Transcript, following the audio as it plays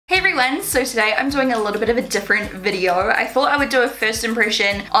everyone, so today I'm doing a little bit of a different video. I thought I would do a first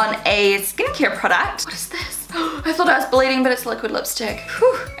impression on a skincare product. What is this? I thought I was bleeding, but it's liquid lipstick.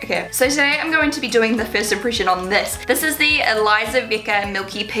 Whew. Okay, so today I'm going to be doing the first impression on this. This is the Elizavecca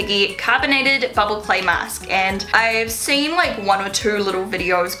Milky Piggy Carbonated Bubble Clay Mask, and I've seen like 1 or 2 little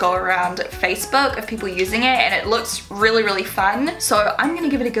videos go around Facebook of people using it, and it looks really fun. So I'm gonna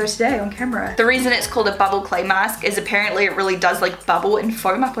give it a go today on camera. The reason it's called a bubble clay mask is apparently it really does like bubble and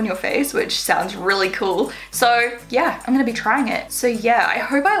foam up on your face, which sounds really cool. So yeah, I'm gonna be trying it. So yeah, I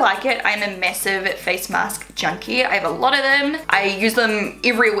hope I like it. I'm a massive face mask junkie. I have a lot of them. I use them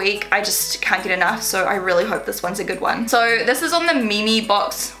every week. I just can't get enough, so I really hope this one's a good one. So this is on the Mimi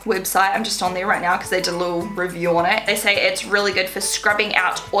Box website. I'm just on there right now because they did a little review on it. They say it's really good for scrubbing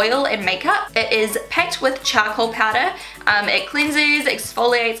out oil and makeup. It is packed with charcoal powder. It cleanses,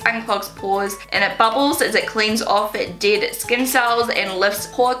 exfoliates, unclogs pores, and it bubbles as it cleans off dead skin cells and lifts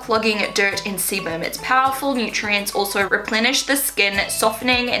pore clogging dirt and sebum. Its powerful nutrients also replenish the skin,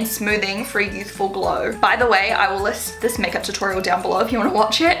 softening and smoothing for a youthful glow. By the way, I will list this makeup tutorial down below if you want to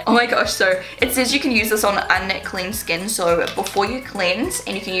watch it. Oh my gosh, so it says you can use this on unclean skin, so before you cleanse,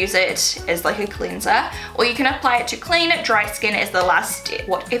 and you can use it as like a cleanser, or you can apply it to clean, dry skin as the last step,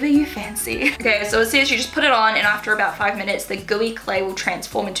 whatever you fancy. Okay, so it says you just put it on, and after about 5 minutes, the gooey clay will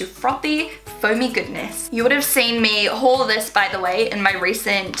transform into frothy, foamy goodness. You would have seen me haul this, by the way, in my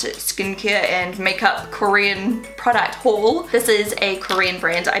recent skincare and makeup Korean product haul. This is a Korean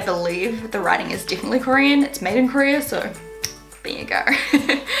brand, I believe. The writing is definitely Korean. It's made in Korea, so there you go.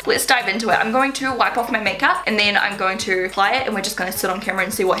 Let's dive into it. I'm going to wipe off my makeup and then I'm going to apply it, and we're just going to sit on camera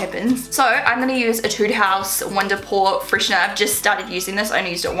and see what happens. So I'm going to use Etude House Wonder Pore Freshener. I've just started using this. I only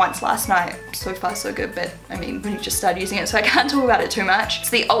used it once last night. So far so good, but I mean when you just started using it, so I can't talk about it too much.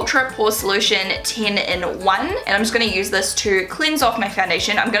 It's the Ultra Pore Solution 10-in-1, and I'm just going to use this to cleanse off my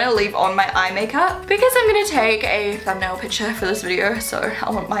foundation. I'm going to leave on my eye makeup because I'm going to take a thumbnail picture for this video, so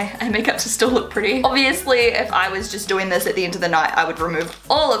I want my eye makeup to still look pretty. Obviously, if I was just doing this at the end of the night, I would remove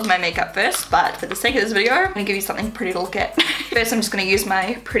all of my makeup first, but for the sake of this video, I'm gonna give you something pretty to look at. First, I'm just gonna use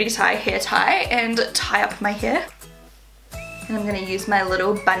my pretty tie hair tie and tie up my hair. And I'm gonna use my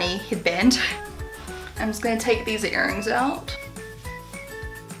little bunny headband. I'm just gonna take these earrings out.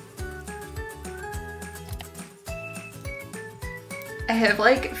 I have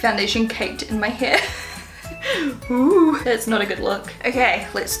like foundation caked in my hair. Ooh, that's not a good look. Okay,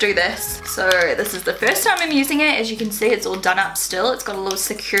 let's do this. So this is the first time I'm using it. As you can see, it's all done up still. It's got a little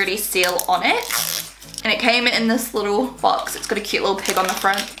security seal on it. And it came in this little box. It's got a cute little pig on the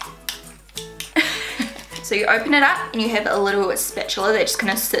front. So you open it up and you have a little spatula that just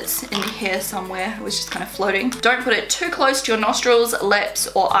kind of sits in here somewhere. It was just kind of floating. Don't put it too close to your nostrils, lips,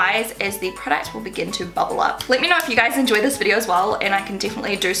 or eyes, as the product will begin to bubble up. Let me know if you guys enjoy this video as well, and I can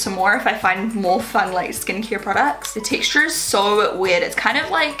definitely do some more if I find more fun like skincare products. The texture is so weird. It's kind of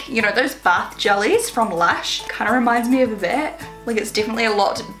like, you know, those bath jellies from Lush. Kind of reminds me of that. Like, it's definitely a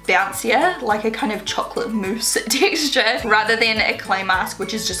lot bouncier, like a kind of chocolate mousse texture, rather than a clay mask,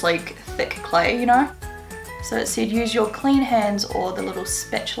 which is just like thick clay, you know? So it said use your clean hands or the little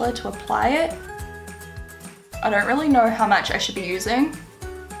spatula to apply it. I don't really know how much I should be using.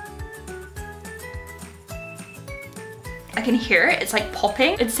 I can hear it, it's like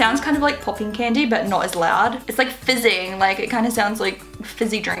popping. It sounds kind of like popping candy, but not as loud. It's like fizzing, like it kind of sounds like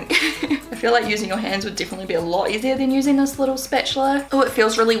fizzy drink. I feel like using your hands would definitely be a lot easier than using this little spatula. Oh, it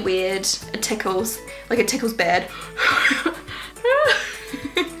feels really weird. It tickles, like it tickles bad.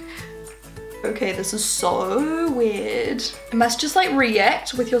 Okay, this is so weird. It must just like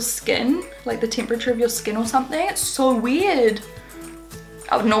react with your skin, like the temperature of your skin or something. It's so weird.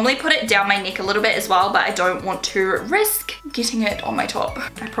 I would normally put it down my neck a little bit as well, but I don't want to risk getting it on my top.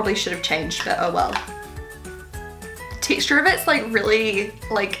 I probably should have changed, but oh well. The texture of it's like really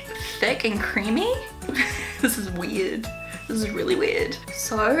like thick and creamy. This is weird. This is really weird.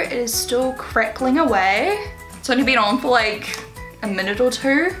 So it is still crackling away. It's only been on for like a minute or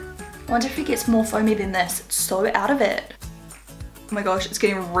 2. I wonder if it gets more foamy than this. It's so out of it. Oh my gosh, it's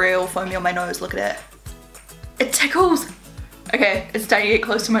getting real foamy on my nose. Look at it. It tickles. Okay, it's starting to get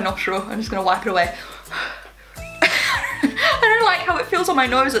close to my nostril. I'm just gonna wipe it away. I don't like how it feels on my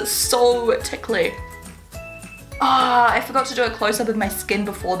nose. It's so tickly. Ah, I forgot to do a close-up of my skin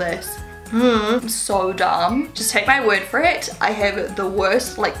before this. I'm so dumb. Just take my word for it. I have the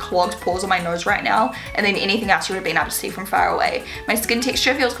worst like clogged pores on my nose right now, and then anything else you would have been able to see from far away. My skin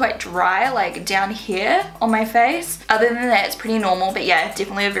texture feels quite dry, like down here on my face. Other than that, it's pretty normal, but yeah,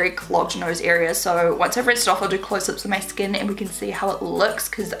 definitely a very clogged nose area. So once I've rinsed off, I'll do close-ups of my skin and we can see how it looks,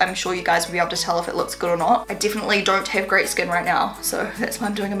 because I'm sure you guys will be able to tell if it looks good or not. I definitely don't have great skin right now, so that's why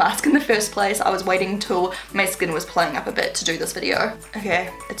I'm doing a mask in the first place. I was waiting until my skin was playing up a bit to do this video. Okay,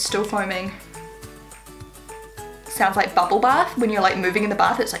 it's still foaming. Sounds like bubble bath. When you're like moving in the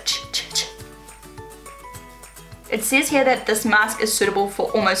bath, it's like ch ch ch. It says here that this mask is suitable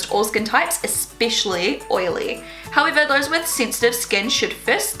for almost all skin types, especially oily. However, those with sensitive skin should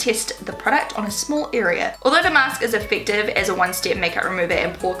first test the product on a small area. Although the mask is effective as a one-step makeup remover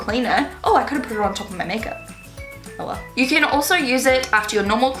and pore cleaner, oh, I could have put it on top of my makeup. Oh well. You can also use it after your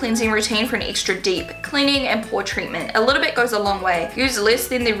normal cleansing routine for an extra deep cleaning and pore treatment. A little bit goes a long way. Use less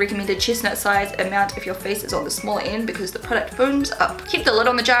than the recommended chestnut size amount if your face is on the smaller end because the product foams up. Keep the lid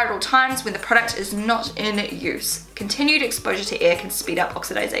on the jar at all times when the product is not in use. Continued exposure to air can speed up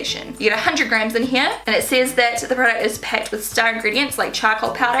oxidization. You get 100 grams in here, and it says that the product is packed with star ingredients like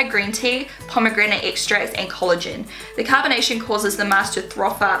charcoal powder, green tea, pomegranate extracts, and collagen. The carbonation causes the mask to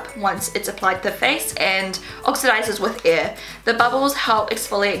froth up once it's applied to the face and oxidizes with air. The bubbles help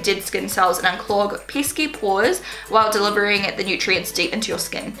exfoliate dead skin cells and unclog pesky pores while delivering the nutrients deep into your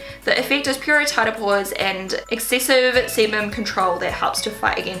skin. The effect is purified pores and excessive sebum control that helps to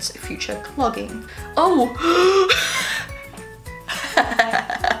fight against future clogging. Oh!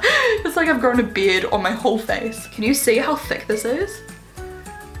 It's like I've grown a beard on my whole face. Can you see how thick this is?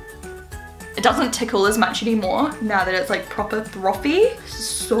 It doesn't tickle as much anymore now that it's like proper frothy. This is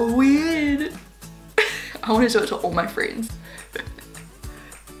so weird. I want to do it to all my friends.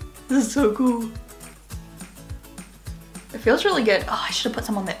 This is so cool. It feels really good. Oh, I should have put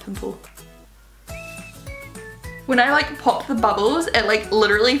some on that pimple. When I like pop the bubbles, it like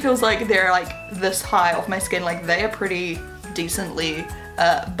literally feels like they're like this high off my skin. Like they are pretty decently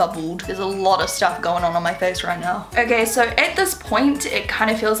bubbled. There's a lot of stuff going on my face right now. Okay, so at this point, it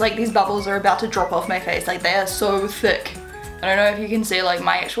kind of feels like these bubbles are about to drop off my face. Like they are so thick. I don't know if you can see, like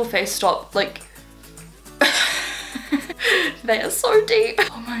my actual face stopped, like they are so deep.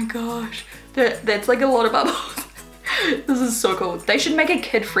 Oh my gosh, that's like a lot of bubbles. This is so cool. They should make a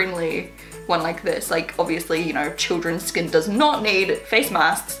kid-friendly one like this. Like obviously, you know, children's skin does not need face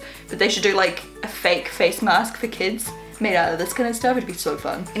masks, but they should do like a fake face mask for kids made out of this kind of stuff. It'd be so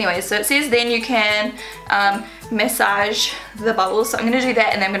fun. Anyway, so it says then you can massage the bubbles. So I'm gonna do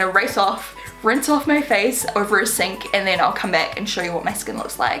that and then I'm gonna rinse off my face over a sink, and then I'll come back and show you what my skin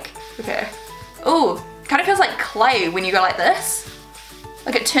looks like. Okay. Oh, kind of feels like clay when you go like this.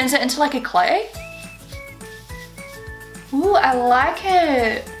 Like it turns it into like a clay. Ooh, I like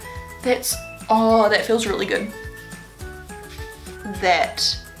it. Oh, that feels really good.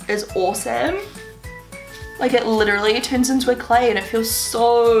 That is awesome. Like it literally turns into a clay and it feels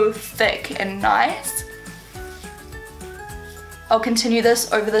so thick and nice. I'll continue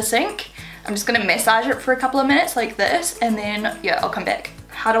this over the sink. I'm just gonna massage it for a couple of minutes like this, and then yeah, I'll come back.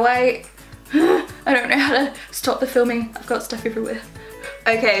 How do I don't know how to stop the filming. I've got stuff everywhere.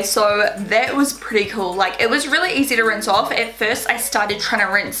 Okay, so that was pretty cool. Like it was really easy to rinse off. At first I started trying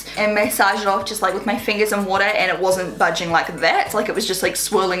to rinse and massage it off just like with my fingers in water, and it wasn't budging like that. Like it was just like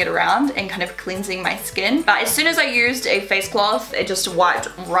swirling it around and kind of cleansing my skin. But as soon as I used a face cloth, it just wiped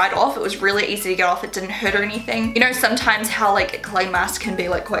right off. It was really easy to get off. It didn't hurt or anything. You know sometimes how like a clay mask can be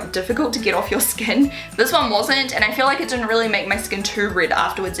like quite difficult to get off your skin. This one wasn't, and I feel like it didn't really make my skin too red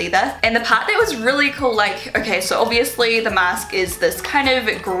afterwards either. And the part that was really cool, like, okay, so obviously the mask is this kind of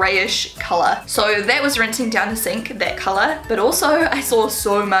grayish color. So that was rinsing down the sink, that color, but also I saw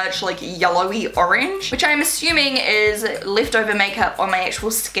so much like yellowy orange, which I'm assuming is leftover makeup on my actual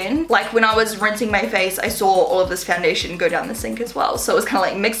skin. Like when I was rinsing my face, I saw all of this foundation go down the sink as well. So it was kind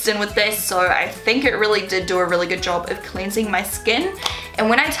of like mixed in with this. So I think it really did do a really good job of cleansing my skin. And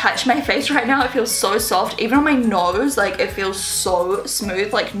when I touch my face right now, it feels so soft. Even on my nose, like it feels so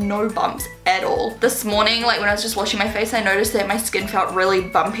smooth, like no bumps at all. This morning, like when I was just washing my face, I noticed that my skin felt really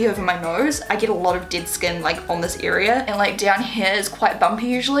bumpy over my nose. I get a lot of dead skin like on this area, and like down here is quite bumpy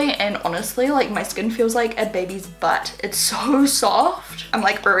usually, and honestly like my skin feels like a baby's butt. It's so soft. I'm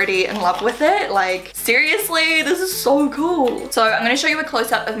like already in love with it. Like seriously, this is so cool. So I'm gonna show you a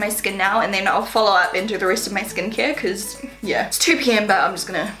close-up of my skin now, and then I'll follow up and do the rest of my skincare because yeah, it's 2 PM but yeah, I'm just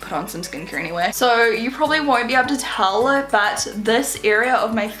gonna put on some skincare anyway. So you probably won't be able to tell, but this area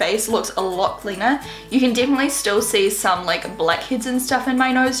of my face looks a lot cleaner. You can definitely still see some like blackheads and stuff in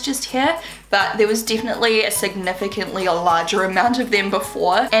my nose just here, but there was definitely a significantly larger amount of them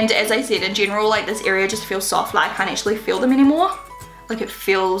before. And as I said, in general, like this area just feels soft, like I can't actually feel them anymore. Like it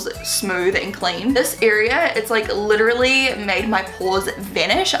feels smooth and clean. This area, it's like literally made my pores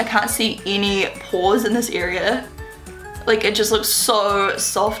vanish. I can't see any pores in this area. Like it just looks so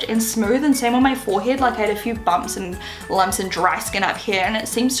soft and smooth, and same on my forehead. Like I had a few bumps and lumps and dry skin up here, and it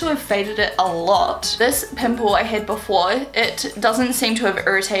seems to have faded it a lot. This pimple I had before, it doesn't seem to have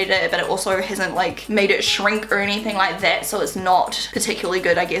irritated it, but it also hasn't like made it shrink or anything like that, so it's not particularly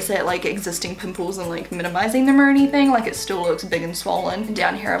good, I guess, at like existing pimples and like minimizing them or anything. Like it still looks big and swollen. And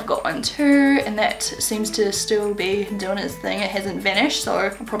down here I've got one too, and that seems to still be doing its thing. It hasn't vanished, so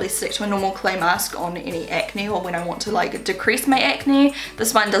I'll probably stick to a normal clay mask on any acne or when I want to like decrease my acne.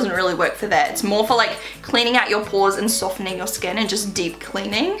 This one doesn't really work for that. It's more for like cleaning out your pores and softening your skin and just deep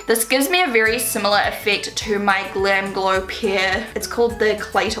cleaning. This gives me a very similar effect to my Glam Glow Pore. It's called the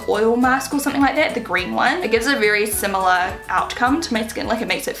Clay to Oil mask or something like that, the green one. It gives a very similar outcome to my skin. Like it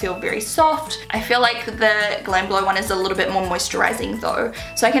makes it feel very soft. I feel like the Glam Glow one is a little bit more moisturizing though.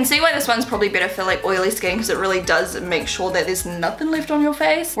 So I can see why this one's probably better for like oily skin, because it really does make sure that there's nothing left on your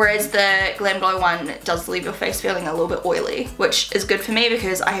face. Whereas the Glam Glow one does leave your face feeling a little bit oily, which is good for me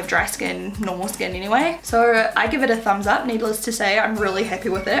because I have dry skin, normal skin anyway. So I give it a thumbs up, needless to say. I'm really happy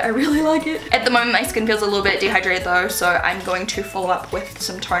with it. I really like it. At the moment my skin feels a little bit dehydrated though, so I'm going to follow up with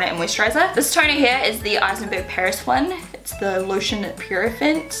some toner and moisturizer. This toner here is the Eisenburg Paris one. It's the Lotion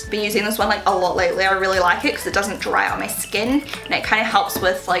Purifiant. Been using this one like a lot lately. I really like it because it doesn't dry out my skin, and it kind of helps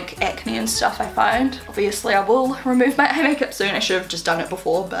with like acne and stuff, I find. Obviously I will remove my eye makeup soon. I should have just done it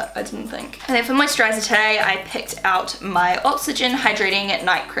before, but I didn't think. And then for moisturizer today, I picked out my Oxygen Hydrating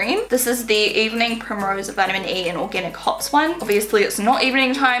Night Cream. This is the Evening Primrose Vitamin E and Organic Hops one. Obviously it's not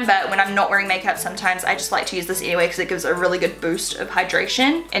evening time, but when I'm not wearing makeup sometimes I just like to use this anyway because it gives a really good boost of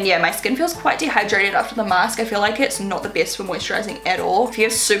hydration. And yeah, my skin feels quite dehydrated after the mask. I feel like it's not the best for moisturizing at all. If you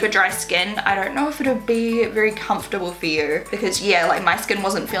have super dry skin, I don't know if it would be very comfortable for you, because yeah, like my skin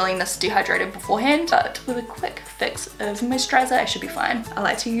wasn't feeling this dehydrated beforehand, but with a quick fix of moisturizer I should be fine. I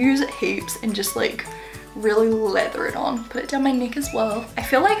like to use heaps and just like really lather it on, put it down my neck as well. I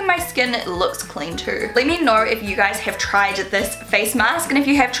feel like my skin looks clean too. Let me know if you guys have tried this face mask, and if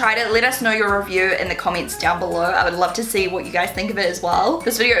you have tried it, let us know your review in the comments down below. I would love to see what you guys think of it as well.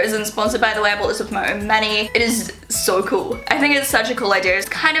 This video isn't sponsored, by the way. I bought this with my own money. It is so cool. I think it's such a cool idea. It's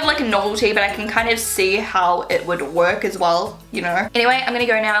kind of like a novelty, but I can kind of see how it would work as well, you know. Anyway, I'm gonna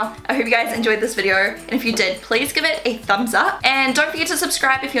go now. I hope you guys enjoyed this video, and if you did, please give it a thumbs up, and don't forget to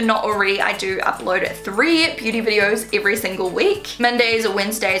subscribe if you're not already. I do upload 3 beauty videos every single week. Mondays,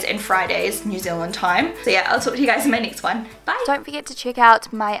 Wednesdays, and Fridays, New Zealand time. So yeah, I'll talk to you guys in my next one. Bye! Don't forget to check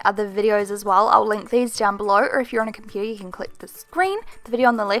out my other videos as well. I'll link these down below, or if you're on a computer, you can click the screen. The video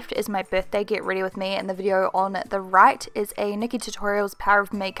on the left is my birthday get ready with me, and the video on the right is a Nikki Tutorials Power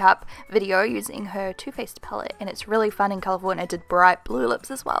of Makeup video using her Too Faced palette, and it's really fun and colourful, and I did bright blue lips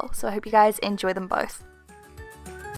as well. So I hope you guys enjoy them both.